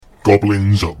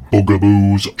goblins,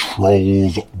 bugaboos,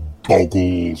 trolls,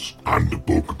 boggles, and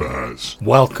bugbears.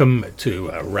 Welcome to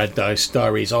Red Dice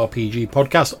Diaries RPG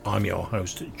podcast. I'm your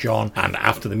host, John, and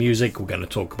after the music, we're going to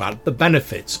talk about the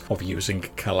benefits of using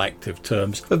collective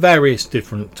terms for various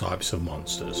different types of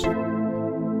monsters.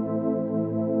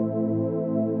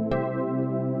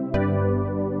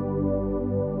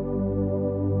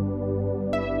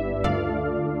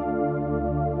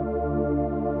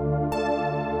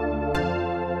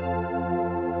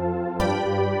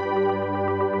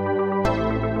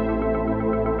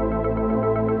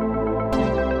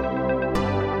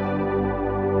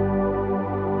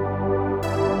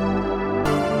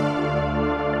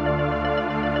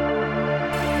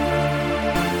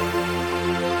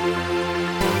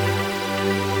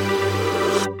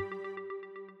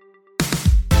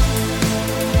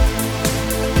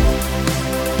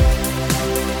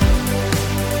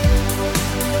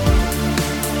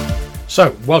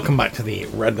 So, welcome back to the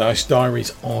Red Dice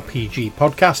Diaries RPG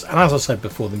podcast, and as I said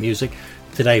before the music,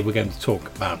 today we're going to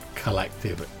talk about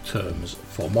collective terms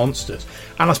for monsters.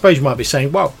 And I suppose you might be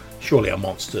saying, well, surely a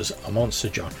monster's a monster,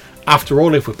 John. After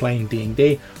all, if we're playing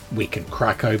D&D, we can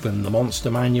crack open the monster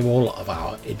manual of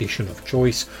our edition of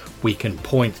choice, we can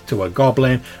point to a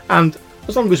goblin, and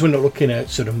as long as we're not looking at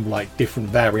sort of like different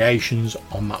variations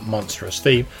on that monstrous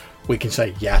theme, we can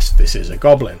say, yes, this is a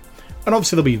goblin. And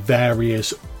obviously there'll be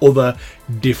various other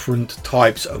different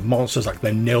types of monsters like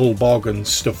the Nilbog and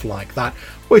stuff like that,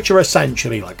 which are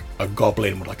essentially like a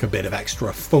goblin with like a bit of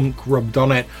extra funk rubbed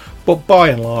on it. But by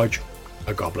and large,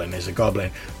 a goblin is a goblin.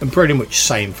 And pretty much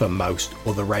same for most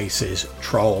other races,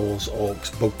 trolls,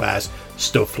 orcs, bugbears,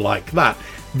 stuff like that.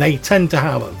 They tend to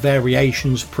have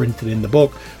variations printed in the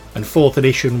book. And 4th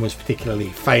edition was particularly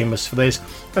famous for this,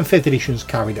 and 5th edition's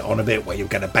carried it on a bit, where you'll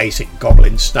get a basic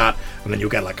goblin stat, and then you'll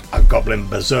get like a goblin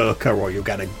berserker, or you'll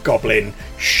get a goblin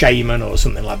shaman or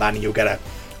something like that, and you'll get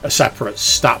a separate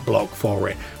stat block for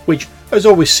it, which has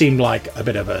always seemed like a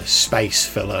bit of a space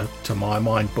filler to my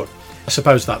mind, but I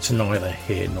suppose that's neither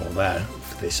here nor there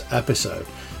for this episode.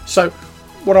 So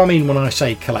what I mean when I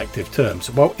say collective terms,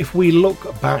 well, if we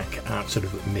look back at sort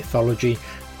of mythology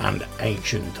and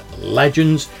ancient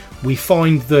legends, we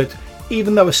find that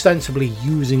even though ostensibly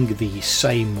using the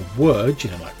same words,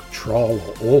 like troll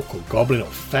or orc or goblin or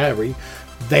fairy,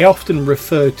 they often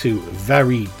refer to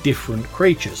very different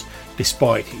creatures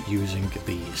despite using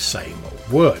the same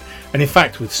word. And in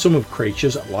fact, with some of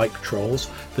creatures like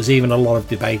trolls, there's even a lot of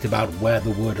debate about where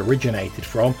the word originated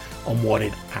from and what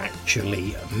it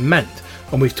actually meant.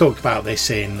 And we've talked about this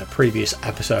in previous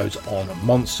episodes on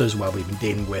monsters, where we've been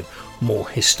dealing with more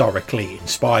historically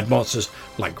inspired monsters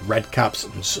like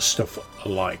redcaps and stuff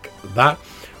like that.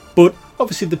 But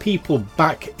obviously the people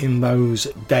back in those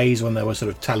days when they were sort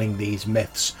of telling these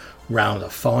myths round a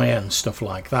fire and stuff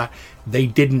like that, they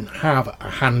didn't have a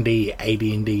handy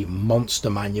AD&D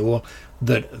monster manual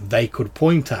that they could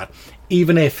point at.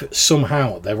 Even if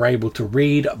somehow they were able to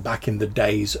read back in the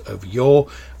days of yore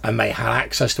and they had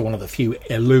access to one of the few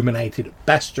illuminated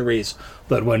bestiaries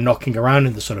that were knocking around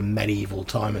in the sort of medieval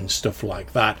time and stuff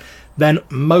like that, then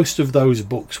most of those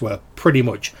books were pretty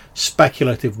much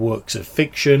speculative works of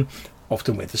fiction,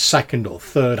 often with a second or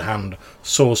third hand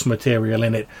source material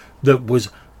in it that was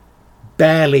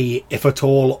barely, if at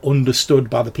all, understood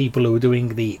by the people who were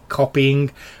doing the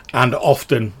copying, and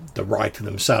often the writer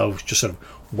themselves just sort of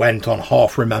went on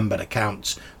half-remembered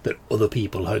accounts that other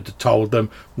people had told them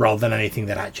rather than anything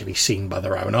they'd actually seen by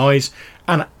their own eyes.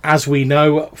 And as we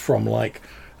know from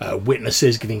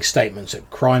witnesses giving statements at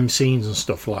crime scenes and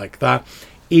stuff like that,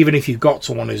 even if you've got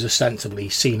someone who's ostensibly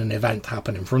seen an event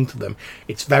happen in front of them,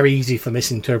 it's very easy for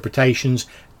misinterpretations,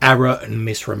 error and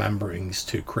misrememberings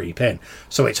to creep in.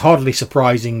 So it's hardly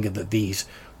surprising that these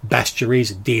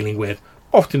bestiaries dealing with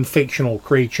often fictional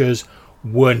creatures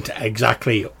weren't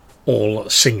exactly all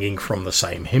singing from the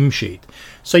same hymn sheet.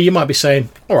 So you might be saying,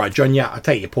 alright John, yeah, I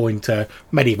take your point,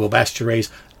 medieval bestiaries,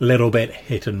 little bit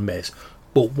hit and miss.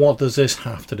 But what does this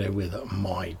have to do with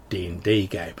my D&D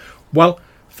game? Well,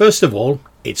 first of all,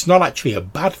 it's not actually a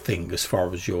bad thing as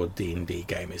far as your D&D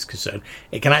game is concerned.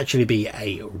 It can actually be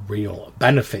a real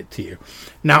benefit to you.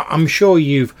 Now, I'm sure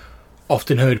you've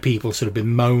often heard people sort of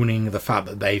bemoaning the fact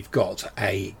that they've got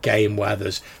a game where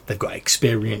they've got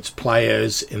experienced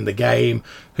players in the game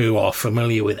who are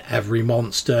familiar with every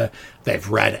monster, they've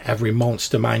read every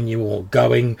monster manual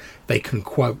going, they can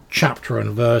quote chapter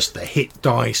and verse, the hit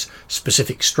dice,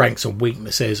 specific strengths and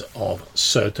weaknesses of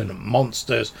certain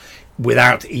monsters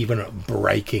without even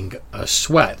breaking a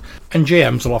sweat. And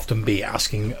GMs will often be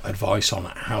asking advice on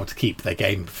how to keep their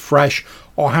game fresh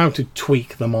or how to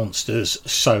tweak the monsters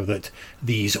so that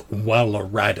these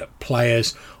well-read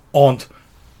players aren't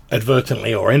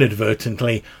advertently or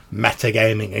inadvertently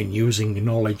metagaming and using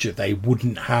knowledge that they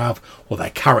wouldn't have or their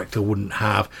character wouldn't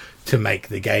have to make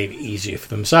the game easier for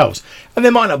themselves. And they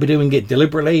might not be doing it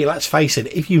deliberately. Let's face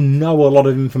it, if you know a lot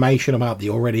of information about the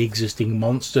already existing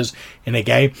monsters in a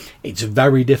game, it's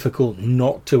very difficult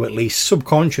not to at least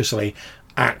subconsciously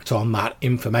act on that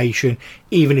information,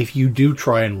 even if you do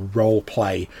try and role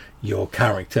play your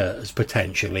character as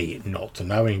potentially not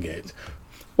knowing it.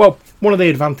 Well, one of the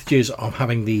advantages of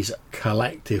having these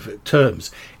collective terms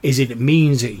is it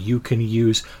means that you can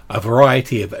use a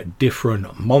variety of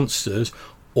different monsters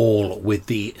all with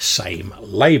the same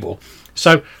label.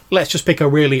 So let's just pick a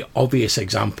really obvious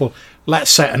example.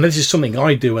 Let's say, and this is something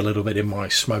I do a little bit in my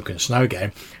Smoke and Snow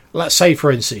game, let's say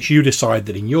for instance you decide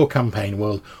that in your campaign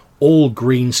world all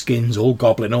greenskins, all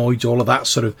goblinoids, all of that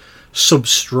sort of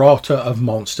substrata of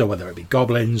monster, whether it be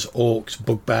goblins, orcs,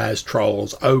 bugbears,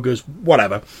 trolls, ogres,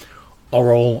 whatever,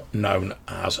 are all known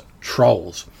as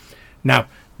trolls. Now,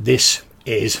 this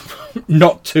is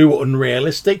not too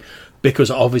unrealistic, because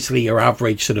obviously your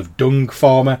average sort of dung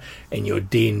farmer in your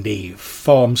D&D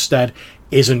farmstead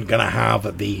isn't going to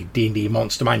have the D&D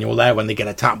monster manual there when they get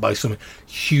attacked by some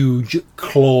huge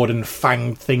clawed and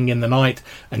fanged thing in the night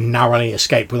and narrowly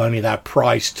escape with only their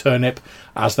prized turnip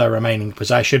as their remaining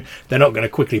possession. They're not going to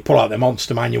quickly pull out their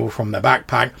monster manual from their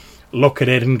backpack, look at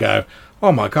it and go,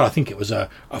 oh my god, I think it was a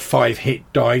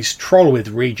 5-hit dice troll with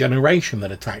regeneration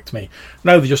that attacked me.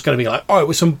 No, they're just going to be like, oh, it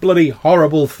was some bloody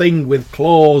horrible thing with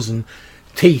claws and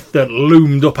teeth that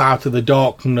loomed up out of the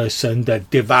darkness and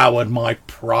devoured my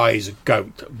prize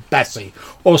goat, Bessie,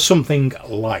 or something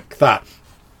like that.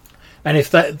 And if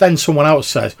then someone else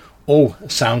says, oh,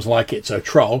 sounds like it's a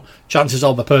troll, chances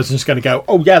are the person's going to go,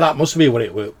 oh yeah, that must be what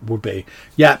it would be.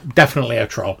 Yeah, definitely a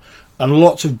troll. And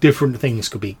lots of different things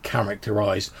could be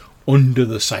characterised under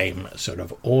the same sort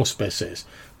of auspices.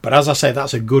 But as I say,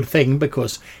 that's a good thing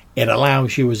because it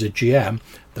allows you as a GM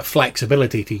the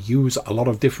flexibility to use a lot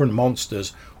of different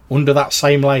monsters under that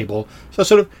same label. So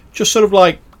sort of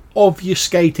like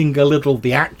obfuscating a little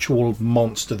the actual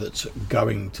monster that's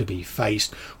going to be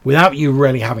faced without you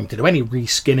really having to do any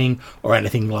reskinning or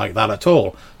anything like that at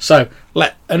all. So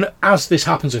and as this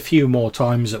happens a few more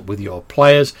times with your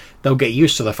players, they'll get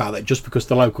used to the fact that just because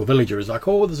the local villager is like,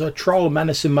 oh, there's a troll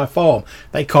menacing my farm,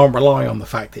 they can't rely on the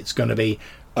fact it's going to be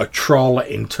a troll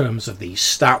in terms of the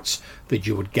stats that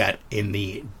you would get in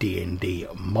the D&D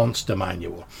monster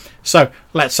manual. So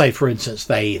let's say for instance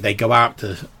they go out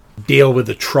to deal with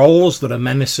the trolls that are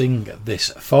menacing this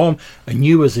farm, and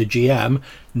you as a GM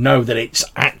know that it's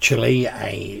actually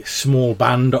a small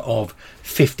band of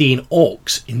 15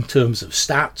 orcs in terms of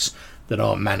stats that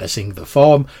are menacing the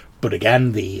farm. But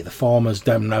again, the farmers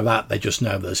don't know that. They just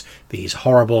know there's these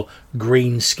horrible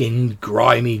green-skinned,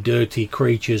 grimy, dirty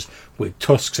creatures with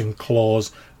tusks and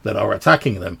claws that are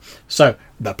attacking them. So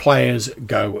the players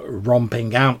go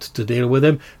romping out to deal with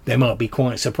them. They might be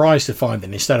quite surprised to find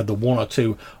that instead of the one or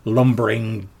two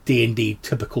lumbering D&D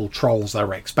typical trolls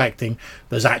they're expecting,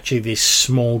 there's actually this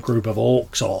small group of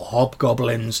orcs or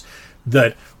hobgoblins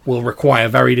that will require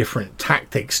very different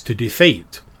tactics to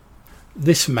defeat.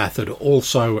 This method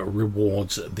also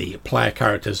rewards the player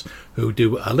characters who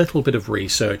do a little bit of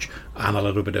research and a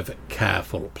little bit of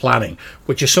careful planning,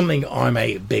 which is something I'm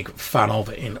a big fan of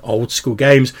in old school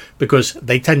games because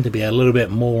they tend to be a little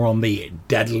bit more on the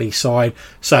deadly side.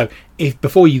 So if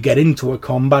before you get into a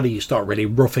combat you start really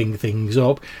roughing things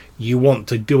up, you want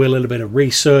to do a little bit of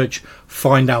research,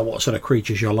 find out what sort of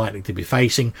creatures you're likely to be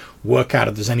facing, work out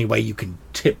if there's any way you can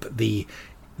tip the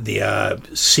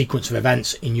sequence of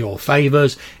events in your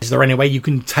favours. Is there any way you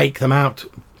can take them out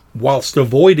whilst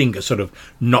avoiding a sort of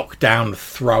knockdown,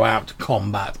 throw out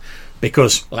combat?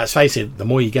 Because let's face it, the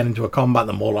more you get into a combat,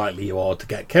 the more likely you are to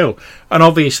get killed. And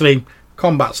obviously,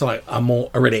 combat's like a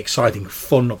really exciting,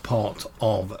 fun part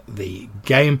of the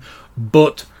game.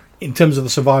 But in terms of the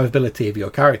survivability of your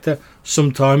character,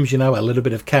 sometimes, a little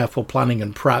bit of careful planning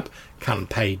and prep can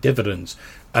pay dividends.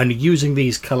 And using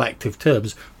these collective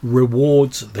terms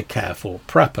rewards the careful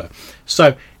prepper.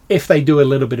 So if they do a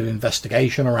little bit of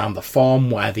investigation around the farm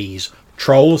where these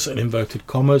trolls, in inverted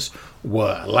commas,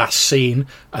 were last seen,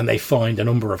 and they find a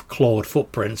number of clawed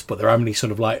footprints, but they're only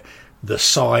sort of like the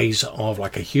size of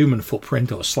like a human footprint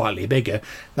or slightly bigger,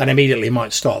 then immediately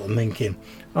might start them thinking,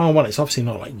 oh, well, it's obviously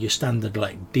not like your standard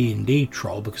like D&D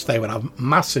troll, because they would have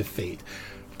massive feet.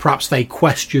 Perhaps they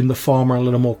question the farmer a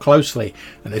little more closely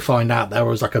and they find out there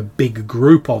was like a big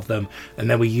group of them and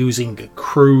they were using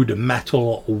crude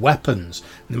metal weapons.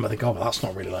 And they might think, oh, well, that's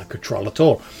not really like a troll at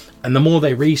all. And the more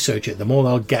they research it, the more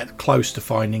they'll get close to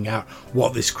finding out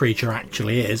what this creature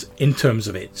actually is in terms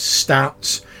of its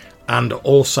stats and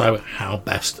also how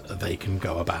best they can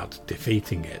go about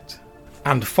defeating it.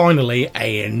 And finally,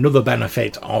 another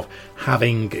benefit of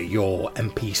having your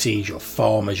NPCs, your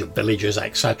farmers, your villagers,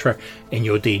 etc. in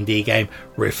your D&D game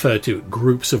refer to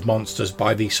groups of monsters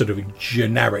by these sort of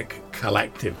generic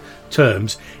collective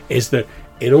terms is that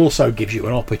it also gives you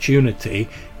an opportunity,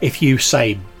 if you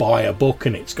say buy a book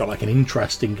and it's got like an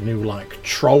interesting new like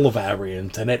troll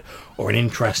variant in it, or an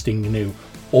interesting new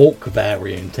orc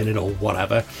variant in it, or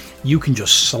whatever, you can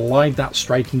just slide that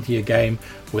straight into your game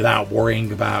without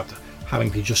worrying about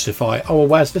having to justify, oh, well,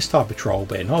 where's this type of troll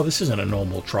been? Oh, this isn't a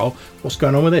normal troll. What's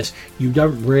going on with this? You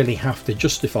don't really have to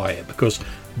justify it, because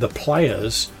the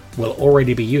players will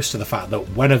already be used to the fact that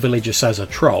when a villager says a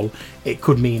troll, it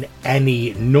could mean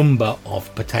any number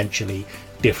of potentially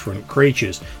different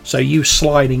creatures. So you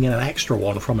sliding in an extra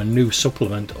one from a new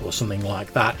supplement or something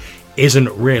like that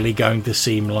isn't really going to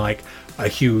seem like a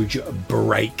huge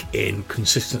break in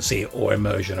consistency or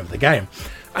immersion of the game.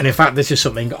 And in fact, this is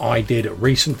something I did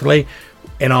recently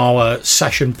in our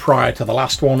session prior to the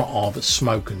last one of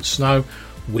Smoke and Snow.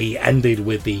 We ended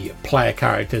with the player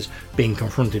characters being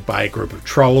confronted by a group of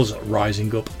trolls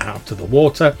rising up out of the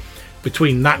water.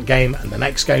 Between that game and the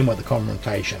next game where the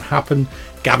confrontation happened,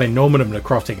 Gavin Norman of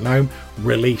Necrotic Gnome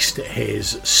released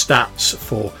his stats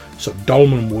for sort of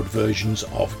Dolmenwood versions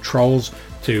of trolls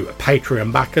to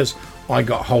Patreon backers. I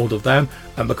got hold of them,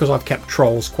 and because I've kept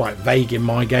trolls quite vague in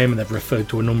my game and they've referred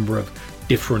to a number of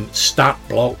different stat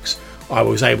blocks, I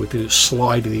was able to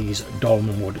slide these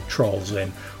Dolmenwood trolls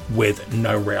in with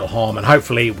no real harm, and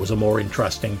hopefully it was a more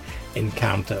interesting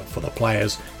encounter for the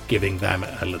players, giving them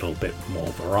a little bit more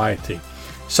variety.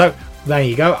 So there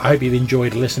you go. I hope you've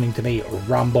enjoyed listening to me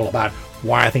ramble about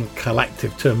why I think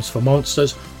collective terms for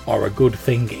monsters are a good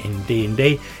thing in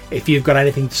D&D. If you've got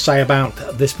anything to say about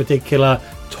this particular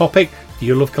topic, do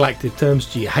you love collective terms?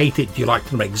 Do you hate it? Do you like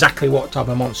to know exactly what type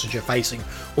of monsters you're facing?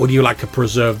 Or do you like to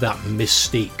preserve that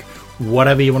mystique?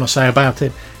 Whatever you want to say about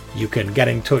it, you can get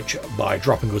in touch by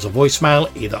dropping us a voicemail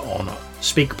either on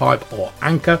SpeakPipe or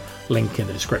Anchor, link in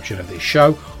the description of this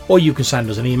show, or you can send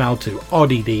us an email to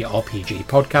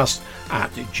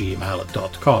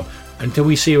rddrpgpodcast@gmail.com. Until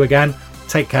we see you again,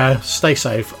 take care, stay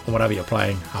safe, and whatever you're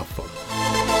playing, have fun.